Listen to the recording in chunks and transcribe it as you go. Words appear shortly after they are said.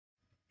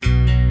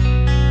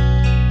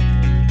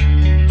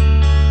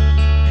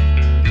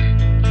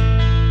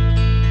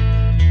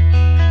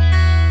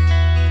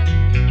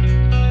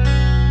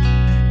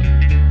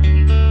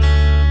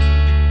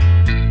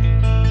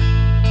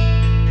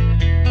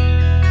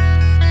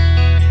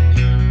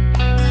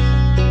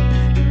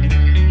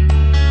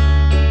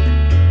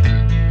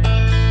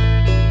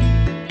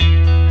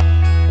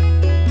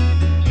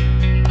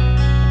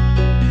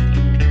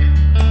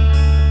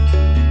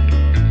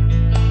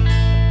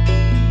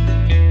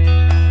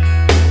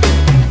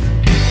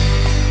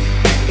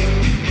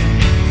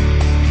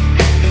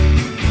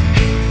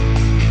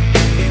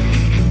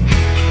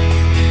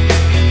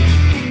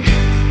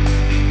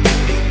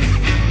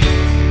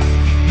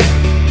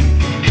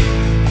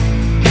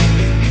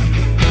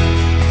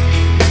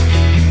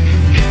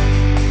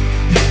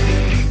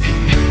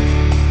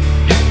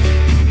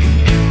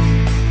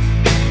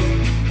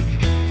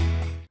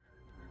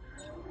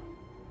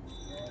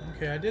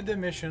did the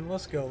mission.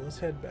 Let's go. Let's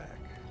head back.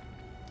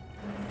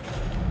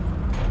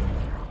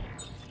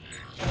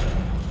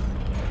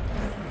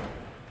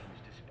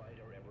 Despite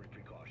our every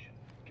precaution,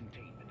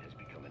 containment has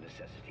become a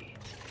necessity.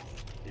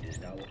 It is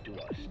now up to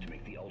us to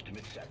make the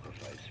ultimate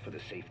sacrifice for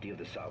the safety of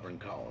the sovereign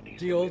colonies.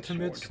 The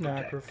ultimate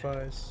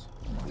sacrifice.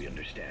 We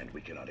understand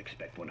we cannot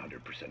expect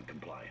 100%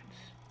 compliance.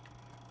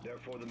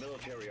 Therefore, the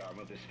military arm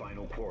of this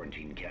final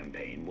quarantine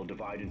campaign will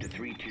divide into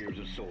 3 tiers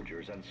of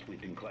soldiers on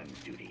sweep and cleanse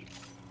duty.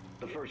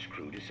 The first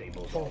crew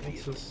disables all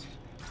vehicles.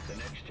 The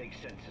next takes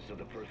census of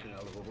the personnel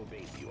who have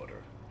obeyed the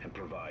order and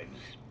provides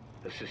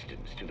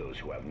assistance to those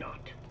who have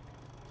not.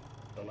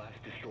 The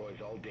last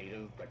destroys all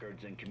data,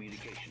 records, and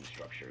communication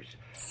structures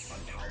on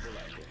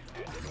Volantis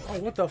and in Oh,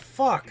 what the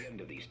fuck? At the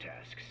end of these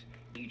tasks,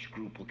 each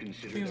group will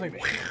consider Seems their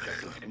like mission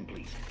objectives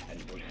complete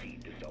and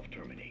proceed to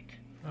self-terminate.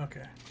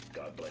 Okay.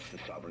 God bless the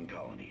sovereign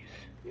colonies.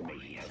 May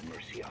he have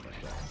mercy on us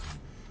all.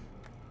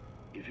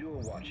 If you are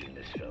watching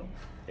this film,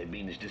 it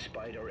means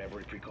despite our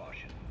every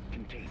precaution,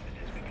 containment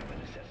has become a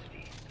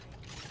necessity.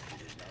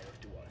 It is now up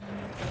to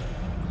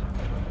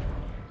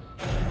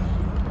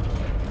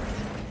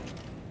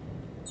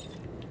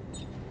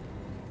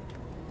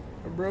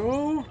us.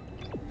 Bro?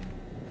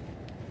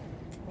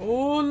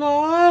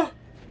 Hola?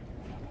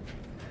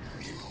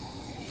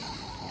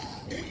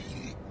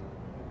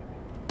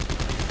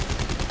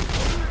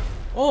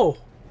 Oh!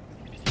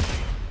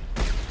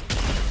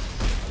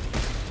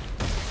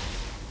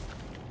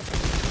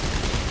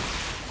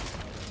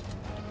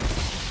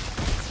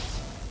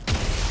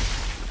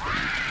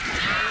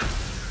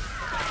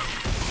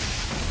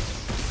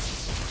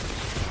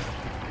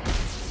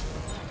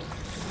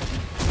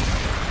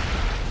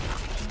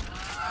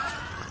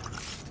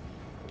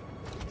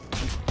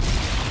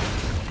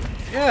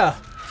 Yeah!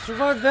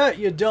 Survive that,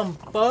 you dumb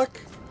fuck!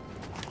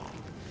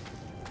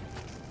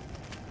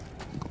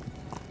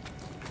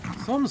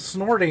 Some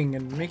snorting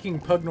and making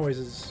pug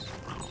noises.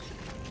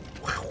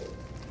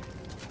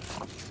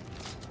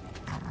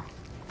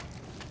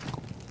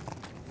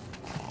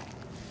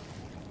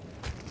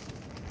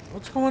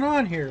 What's going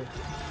on here?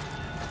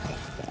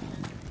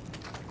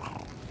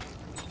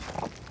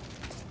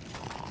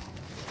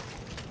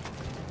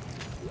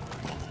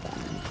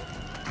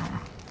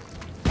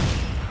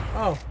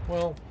 Oh,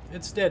 well,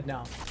 it's dead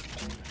now.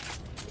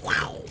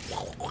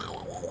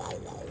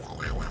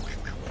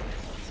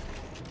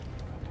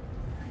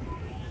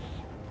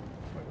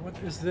 What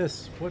is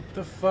this? What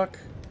the fuck?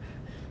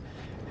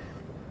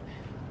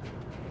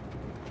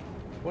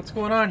 What's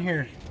going on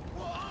here?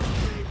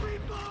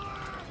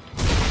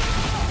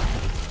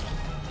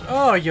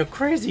 Oh, you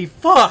crazy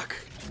fuck!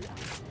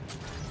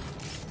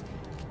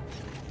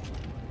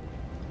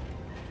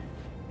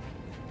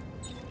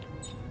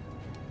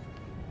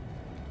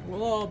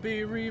 We'll all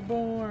be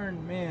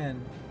reborn,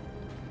 man.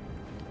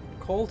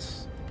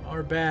 Cults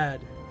are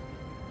bad.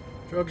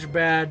 Drugs are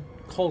bad.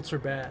 Cults are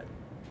bad.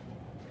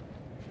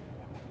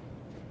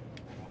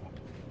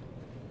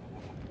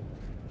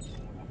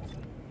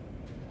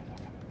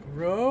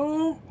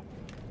 Bro?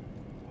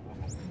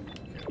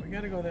 Okay, we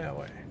gotta go that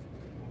way.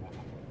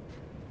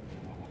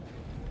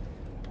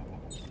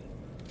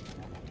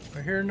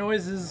 I hear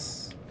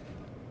noises.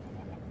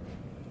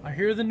 I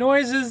hear the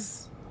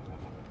noises.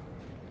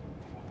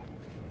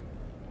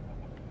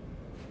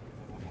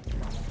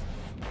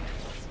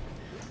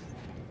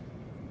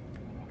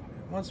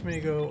 It wants me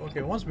to go. Okay,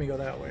 it wants me to go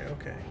that way.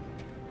 Okay.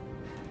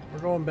 We're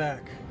going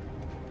back.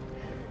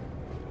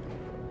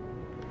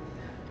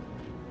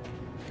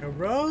 Go,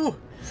 well,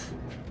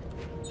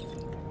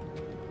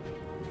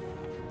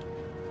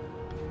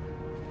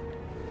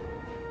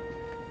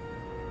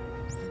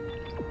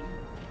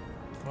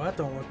 that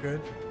don't look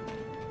good.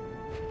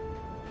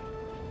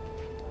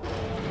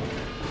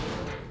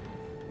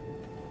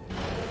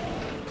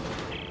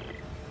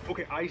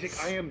 Okay, Isaac,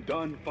 I am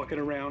done fucking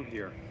around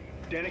here.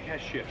 Danik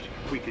has ships.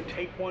 We can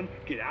take one,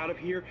 get out of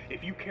here.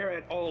 If you care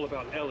at all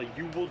about Ellie,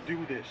 you will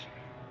do this.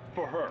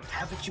 For her.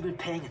 Haven't you been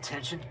paying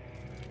attention?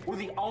 We're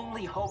the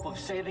only hope of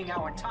saving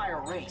our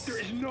entire race.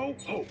 There is no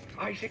hope,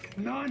 Isaac.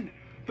 None.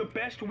 The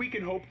best we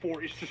can hope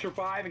for is to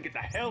survive and get the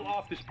hell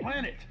off this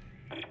planet.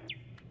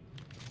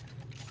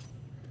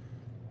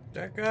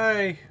 That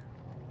guy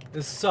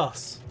is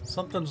sus.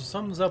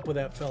 Something's up with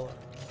that fella.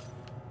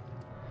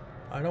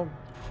 I don't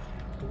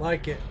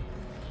like it.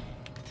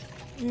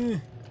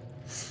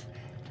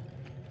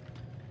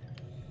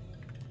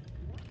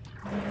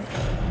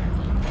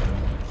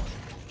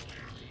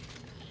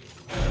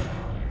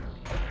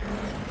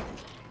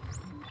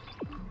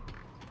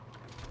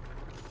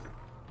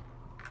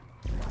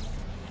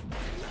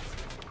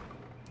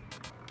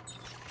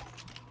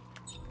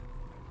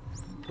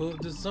 Well,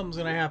 something's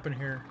gonna happen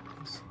here.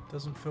 This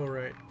doesn't feel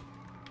right.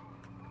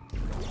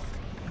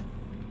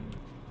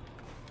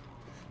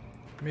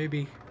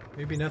 Maybe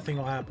nothing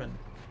will happen.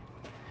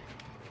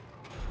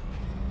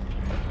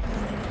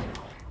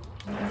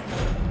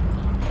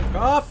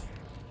 Off!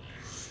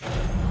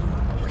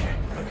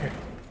 Okay.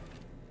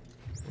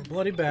 We're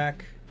bloody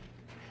back.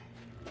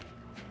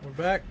 We're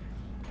back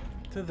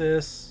to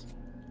this.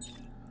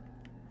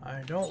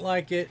 I don't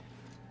like it.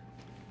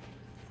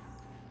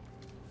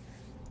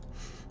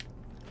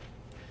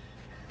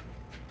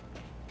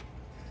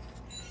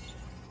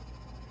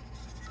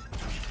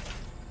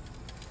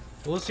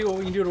 So let's see what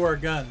we can do to our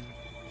gun.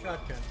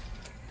 Shotgun.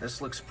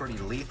 This looks pretty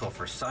lethal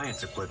for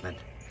science equipment.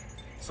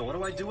 So what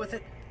do I do with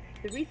it?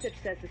 The research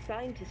says the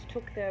scientists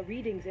took their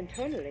readings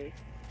internally.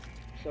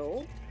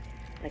 So,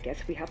 I guess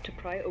we have to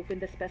pry open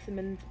the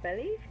specimen's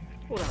belly?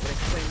 Well, that would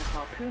explain the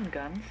harpoon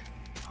guns.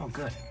 Oh,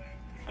 good.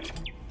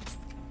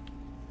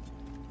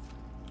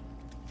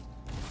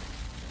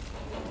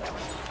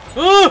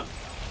 Ah!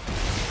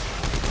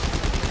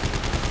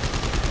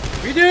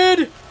 We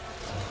did!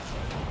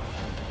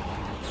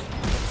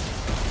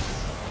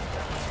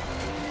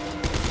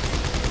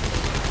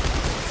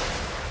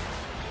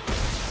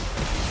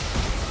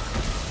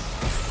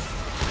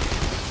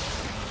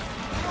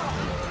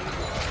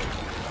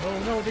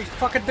 Oh no, these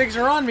fucking things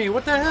are on me.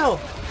 What the hell?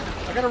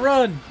 I gotta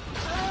run.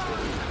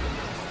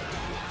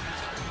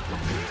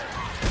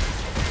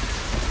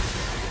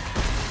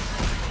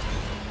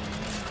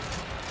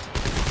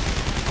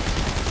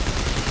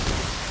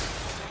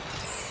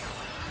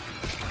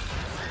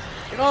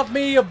 Get off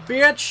me, you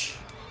bitch!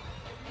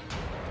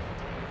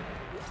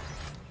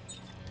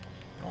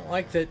 I don't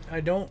like that I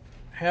don't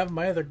have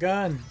my other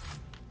gun.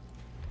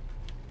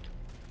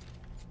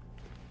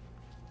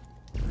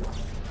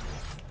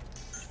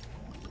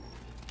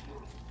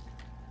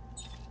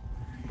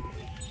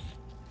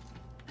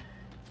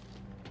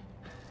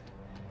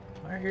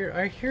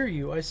 I hear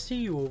you. I see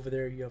you over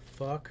there, you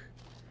fuck.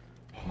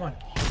 Come on.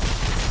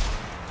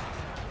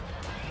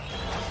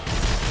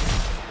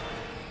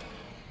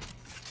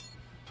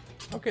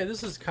 Okay,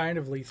 this is kind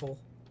of lethal,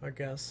 I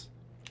guess.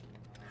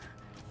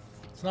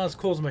 It's not as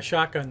cool as my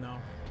shotgun, though.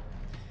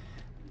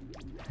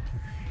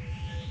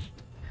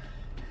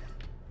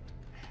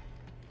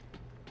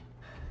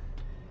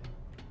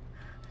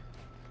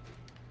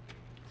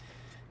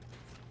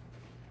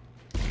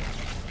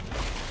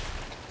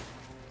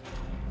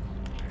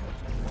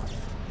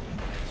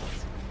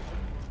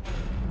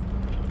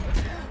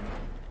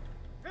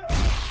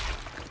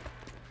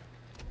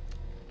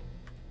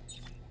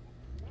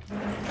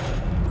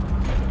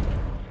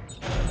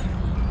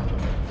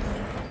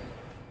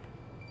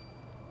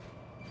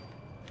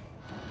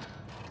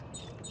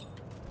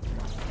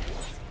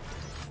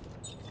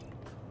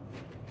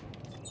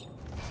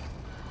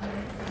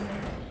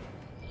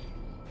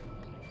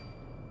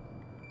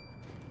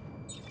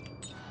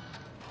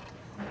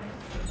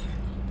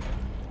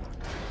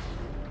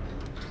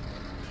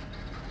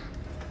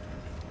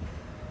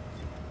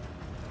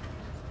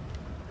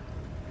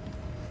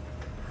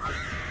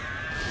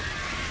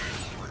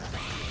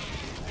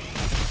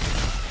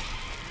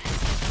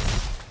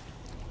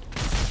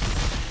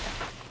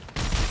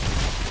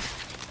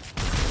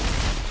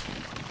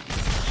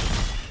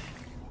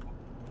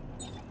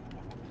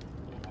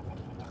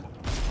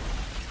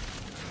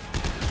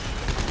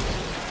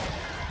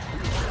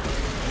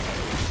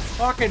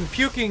 Fucking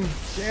puking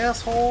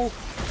asshole.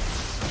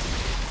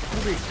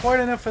 That'll be quite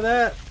enough for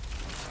that.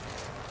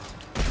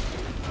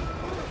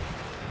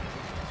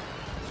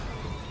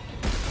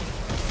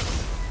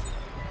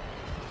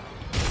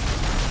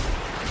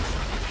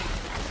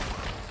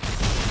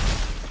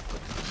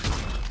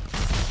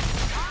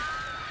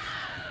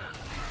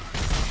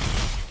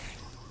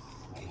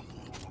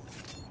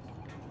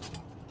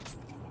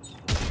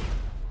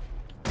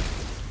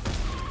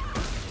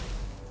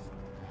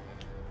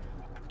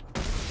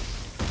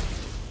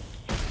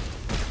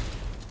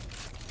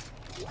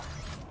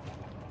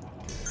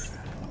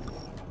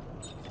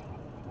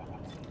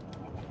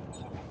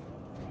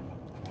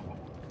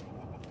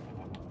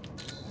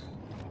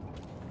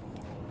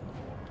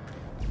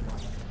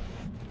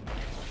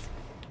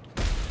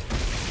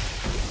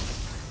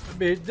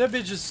 That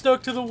bitch is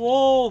stuck to the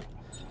wall.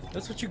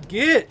 That's what you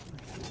get.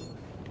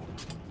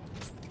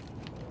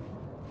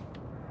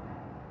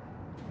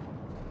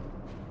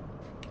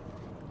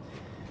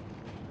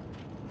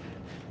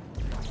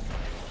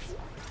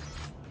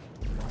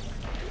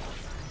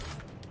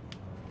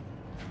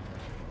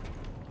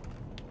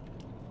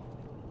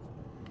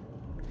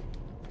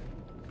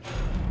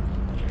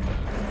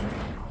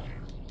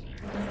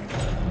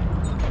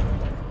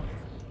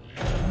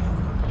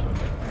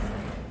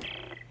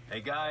 Hey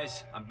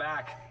guys, I'm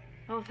back.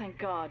 Oh, thank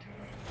God.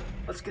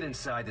 Let's get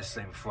inside this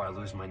thing before I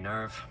lose my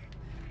nerve.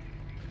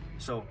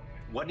 So,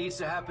 what needs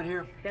to happen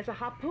here? There's a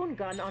harpoon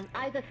gun on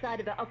either side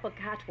of the upper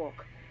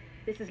catwalk.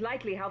 This is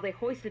likely how they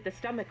hoisted the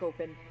stomach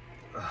open.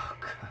 Oh,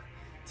 God.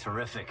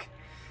 Terrific.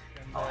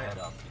 I'll head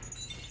up.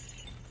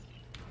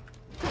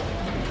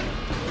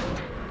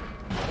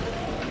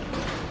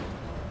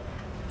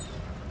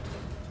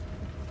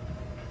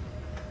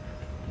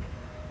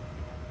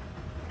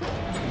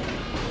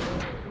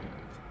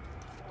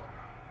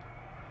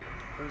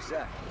 Who's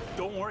that?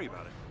 Don't worry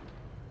about it.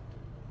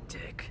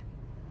 Dick.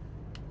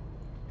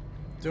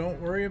 Don't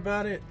worry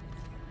about it.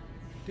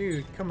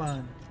 Dude, come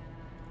on.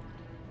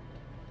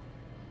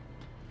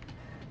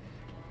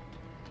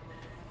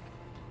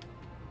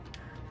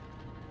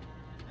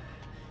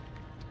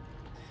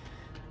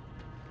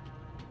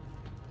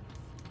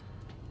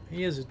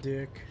 He is a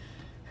dick.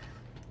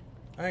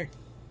 Hey.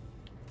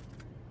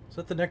 Is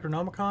that the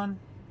Necronomicon?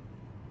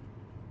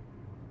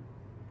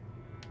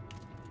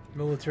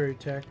 Military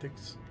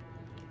tactics.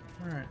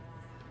 Alright.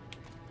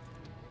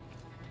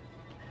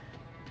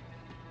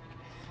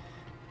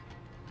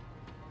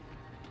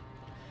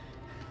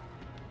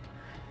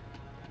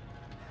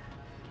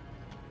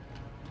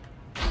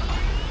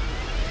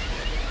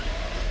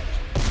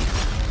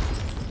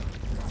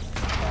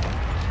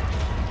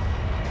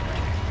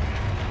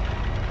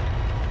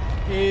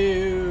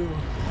 Ew.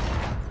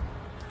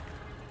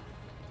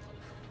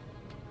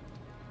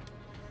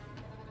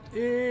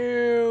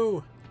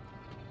 Ew.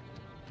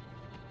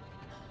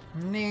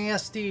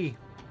 Nasty.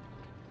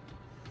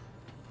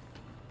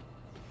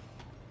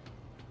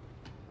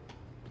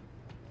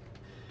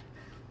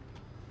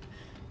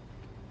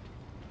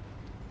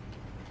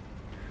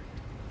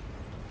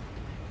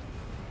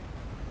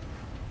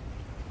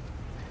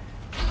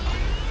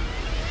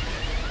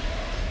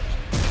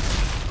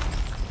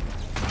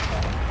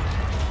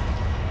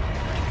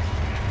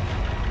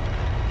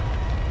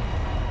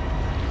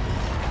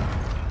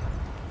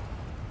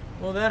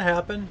 Well, that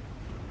happened.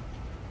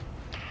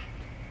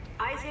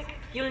 Isaac,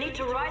 you'll need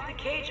to ride the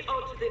cage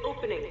out to the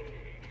opening.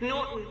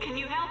 Norton, can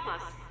you help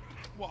us?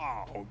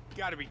 Wow,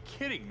 gotta be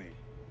kidding me.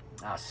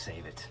 I'll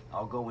save it.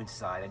 I'll go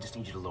inside. I just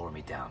need you to lower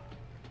me down.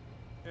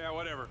 Yeah,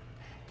 whatever.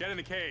 Get in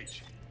the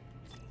cage.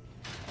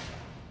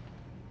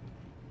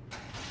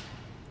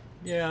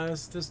 Yeah,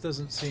 this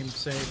doesn't seem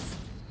safe.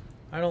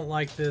 I don't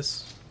like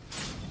this.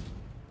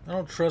 I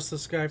don't trust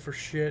this guy for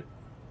shit.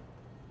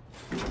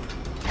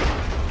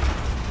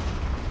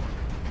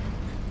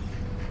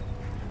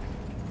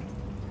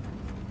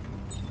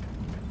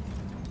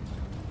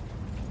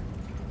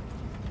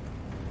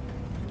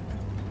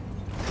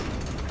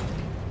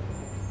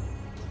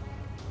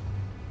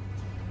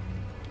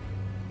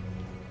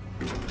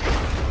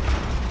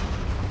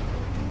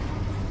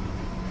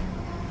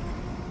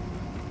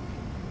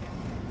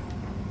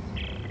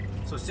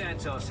 So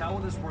Santos, how will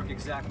this work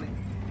exactly?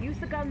 Use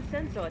the gun's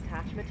sensor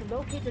attachment to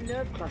locate the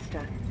nerve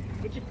cluster.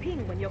 It should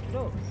ping when you're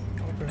close.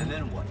 Okay. And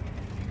then what?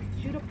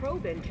 Shoot a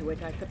probe into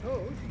it, I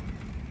suppose.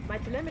 My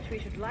telemetry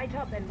should light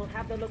up and we'll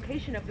have the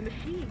location of the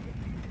machine.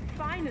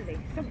 Finally,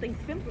 something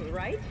simple,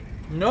 right?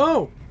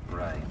 No!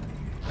 Right.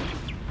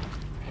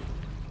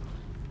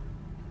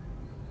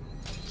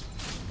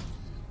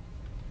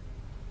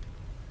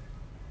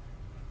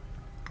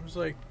 There's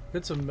like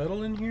bits of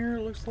metal in here,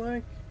 it looks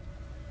like.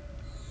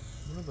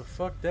 Where the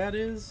fuck that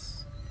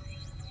is?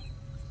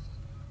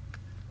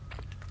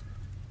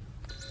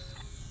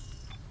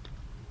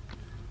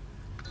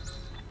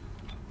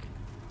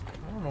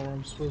 I don't know where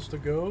I'm supposed to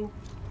go.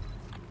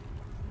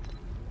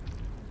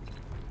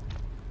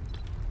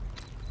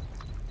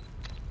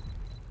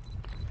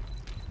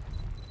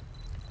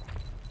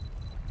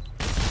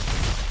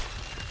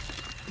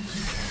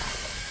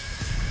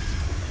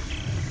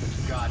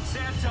 God,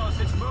 Santos,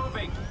 it's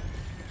moving!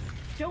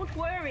 Don't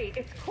worry,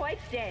 it's quite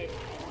dead.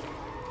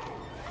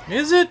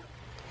 Is it?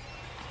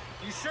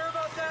 You sure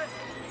about that?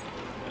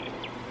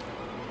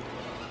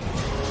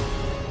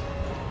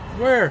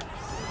 Where?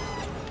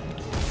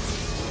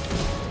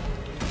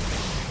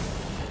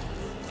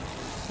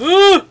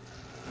 Ooh!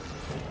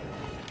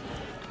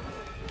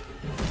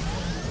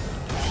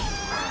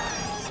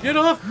 Get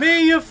off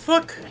me, you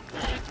fuck!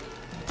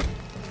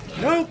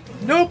 Nope,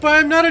 nope,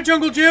 I'm not a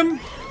jungle gym!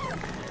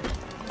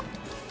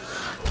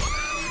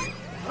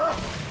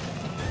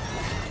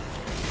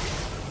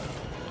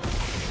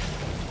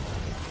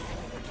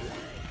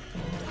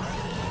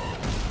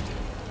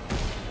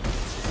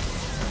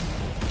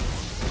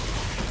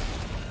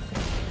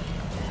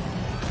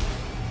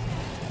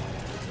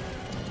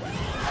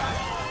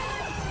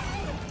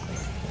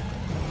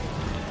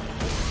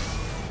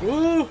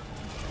 Ooh!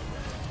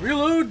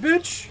 Reload,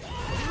 bitch!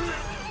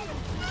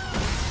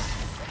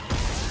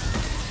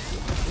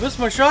 Missed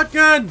my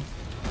shotgun!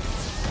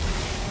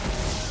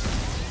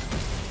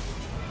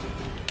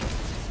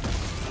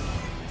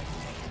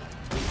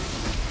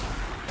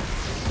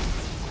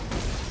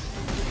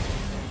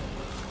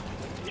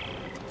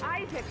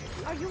 Isaac,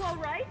 are you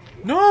alright?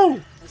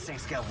 No! This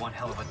thing's got one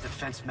hell of a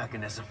defense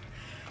mechanism.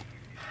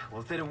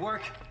 Well, did it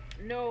work?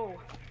 No.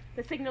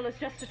 The signal is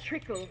just a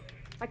trickle.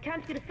 I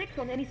can't get a fix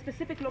on any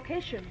specific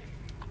location.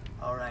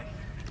 All right.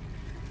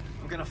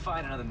 I'm gonna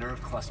find another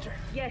nerve cluster.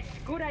 Yes,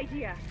 good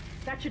idea.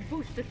 That should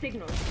boost the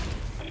signal.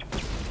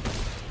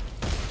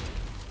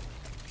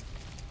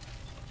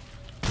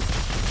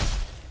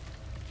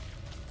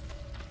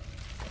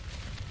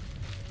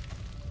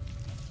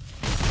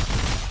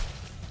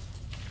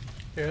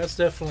 Yeah, that's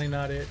definitely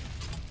not it.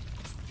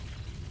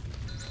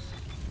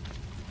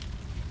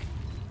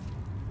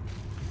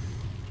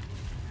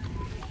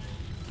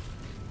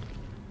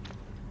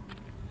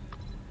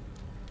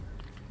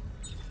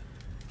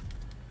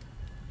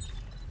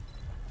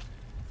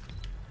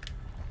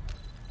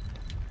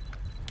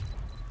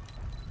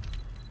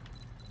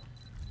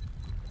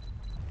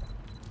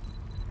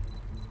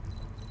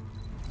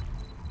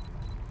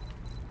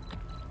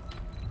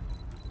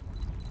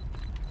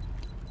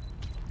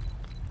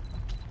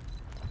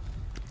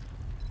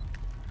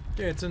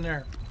 Yeah, it's in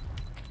there.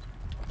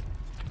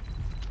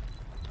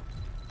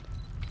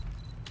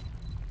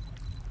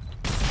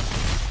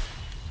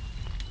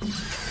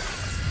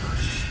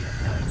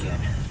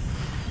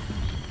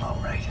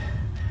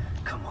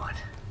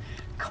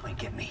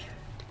 get me.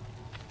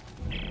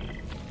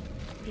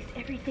 Is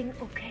everything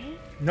okay?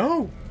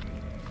 No.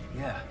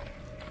 Yeah.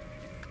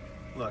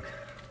 Look,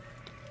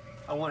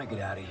 I want to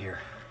get out of here.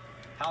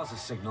 How's the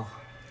signal?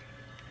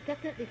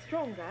 Definitely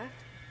stronger,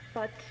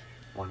 but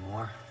One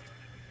more?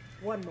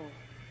 one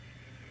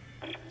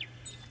more.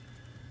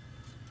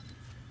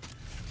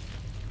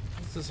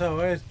 This is how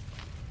I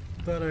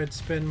thought I'd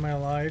spend my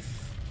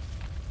life.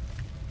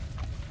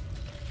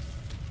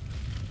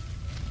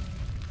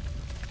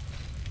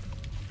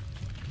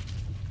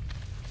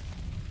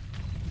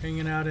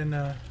 Hanging out in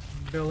the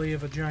belly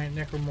of a giant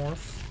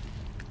necromorph.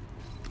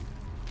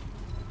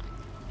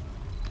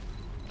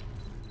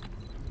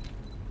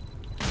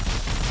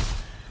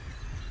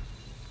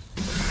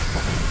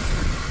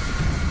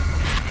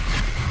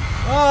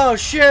 Oh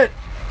shit!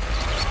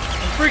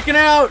 I'm freaking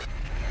out!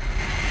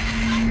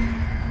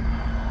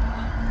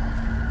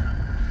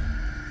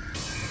 I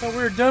thought we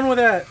were done with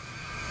that.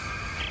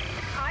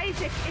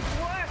 Isaac, it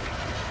worked!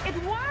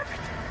 It worked!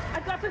 I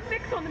got a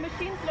fix on the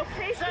machine's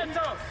location.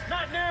 Santos,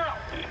 not now!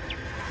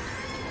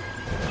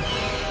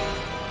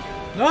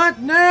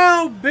 Not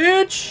now,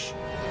 bitch!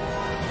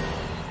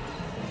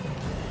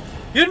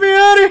 Get me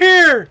out of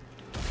here!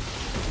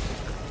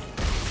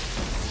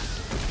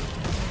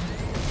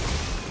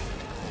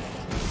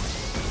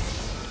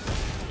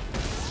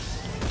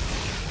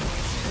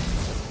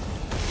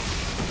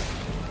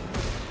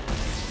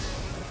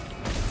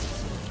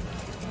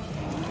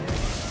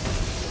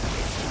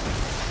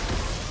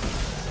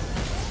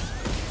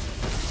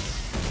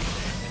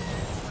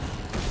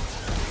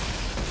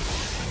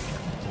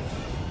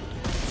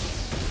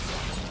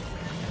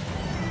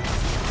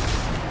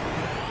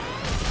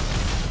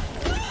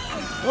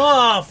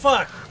 Oh,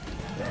 fuck!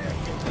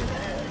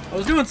 I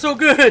was doing so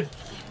good!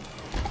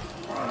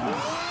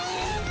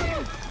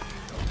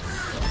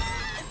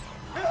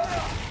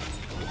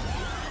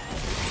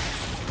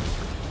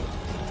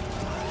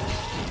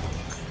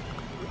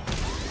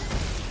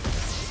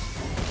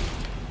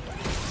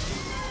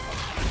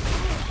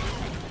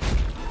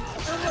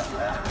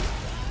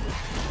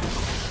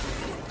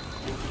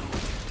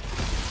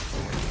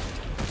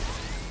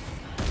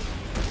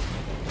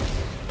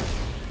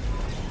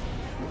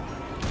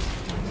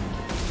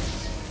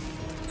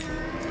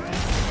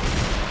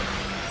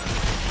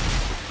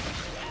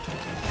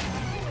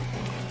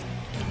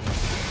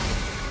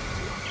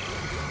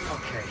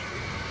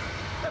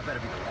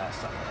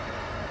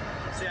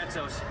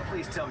 Santos,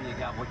 please tell me you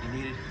got what you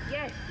needed.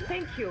 Yes,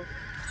 thank you.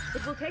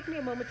 It will take me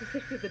a moment to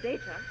sift through the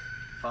data.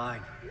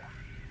 Fine.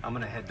 I'm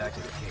gonna head back to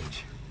the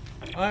cage.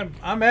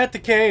 I'm at the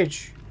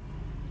cage.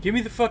 Get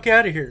me the fuck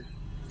out of here.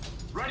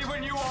 Ready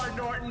when you are,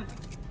 Norton.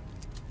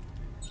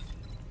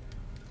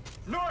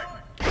 Norton!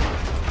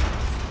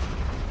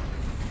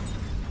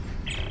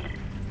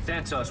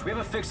 Santos, we have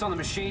a fix on the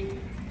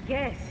machine?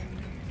 Yes.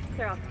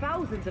 There are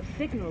thousands of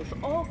signals,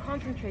 all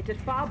concentrated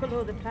far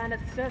below the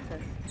planet's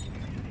surface.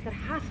 That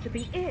has to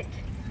be it.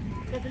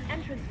 There's an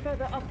entrance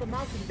further up the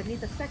mountain beneath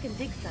the second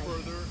dig site.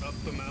 Further up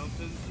the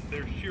mountains,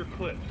 there's sheer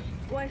cliffs.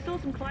 Well, I saw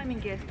some climbing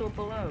gear stored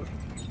below.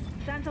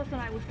 Santos and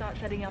I will start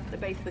setting up at the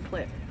base of the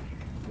cliff.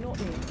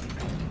 Norton,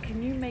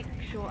 can you make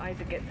sure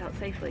Isaac gets out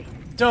safely?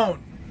 Don't.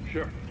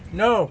 Sure.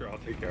 No. Sure, I'll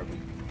take care of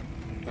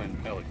him.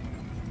 And Ellie,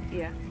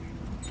 Yeah.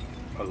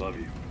 I love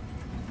you.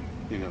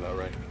 You know that,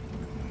 right?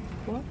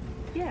 What?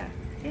 Yeah,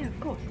 of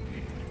course.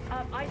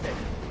 Isaac,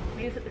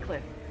 meet us at the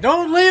cliff.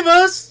 Don't leave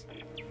us!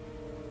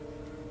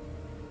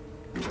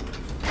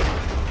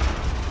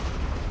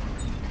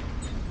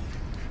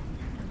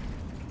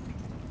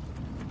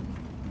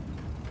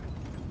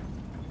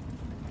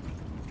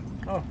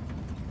 Oh.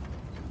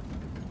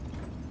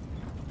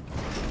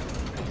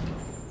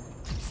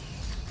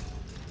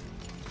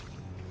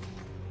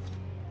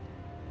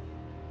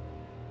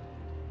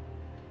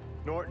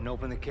 Norton,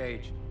 open the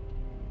cage.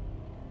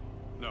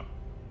 No.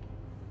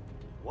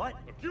 What?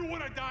 If you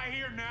want to die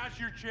here, now's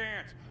your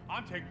chance.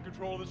 I'm taking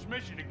control of this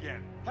mission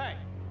again. Hey,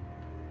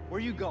 where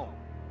you going?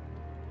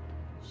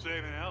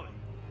 Saving Ellie.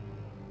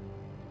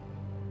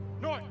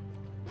 Norton!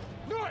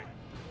 Norton!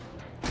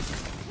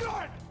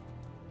 Norton!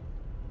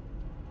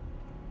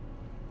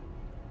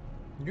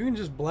 You can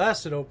just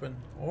blast it open,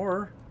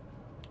 or...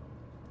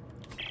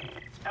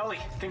 Ellie,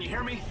 can you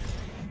hear me?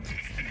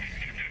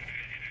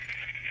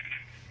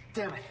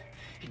 Damn it,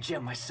 he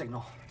jammed my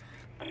signal.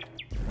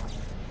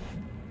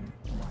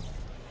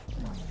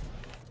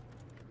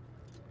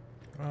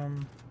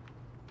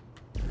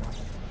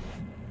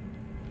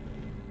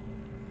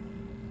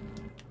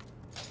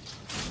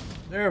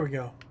 There we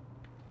go.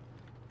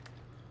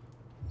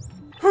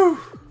 Whew.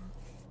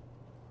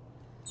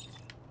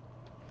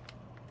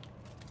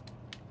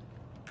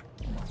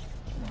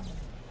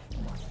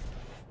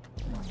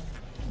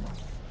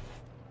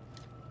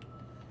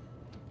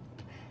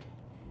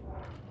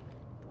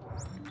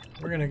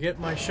 We're gonna get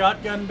my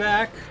shotgun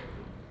back.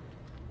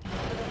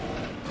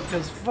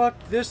 Because fuck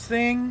this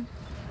thing.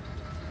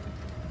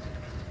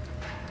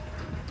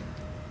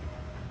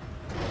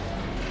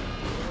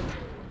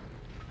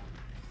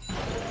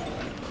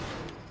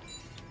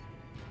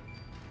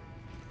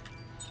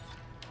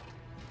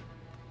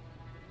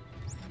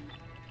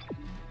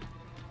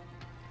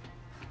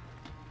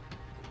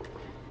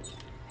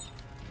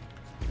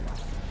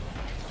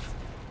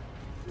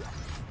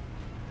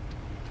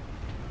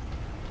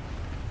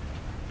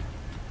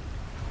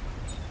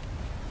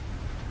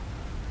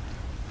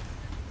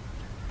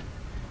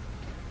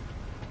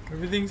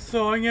 Everything's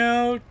thawing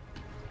out.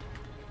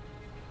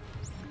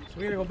 So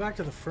we gotta go back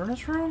to the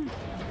furnace room?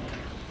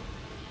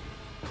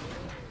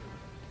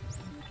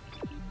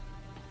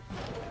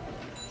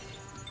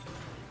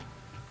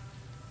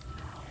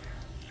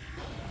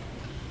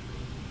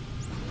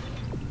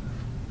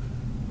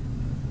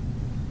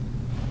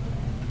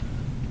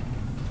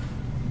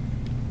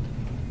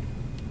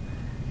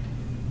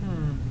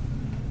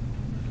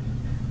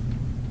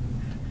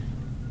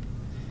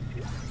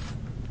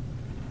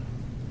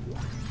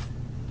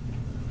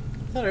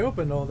 I thought I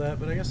opened all that,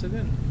 but I guess I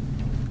didn't.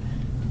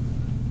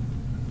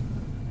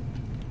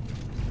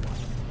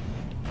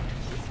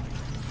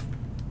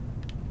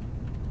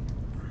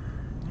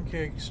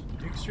 Okay,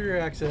 exterior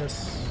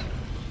access.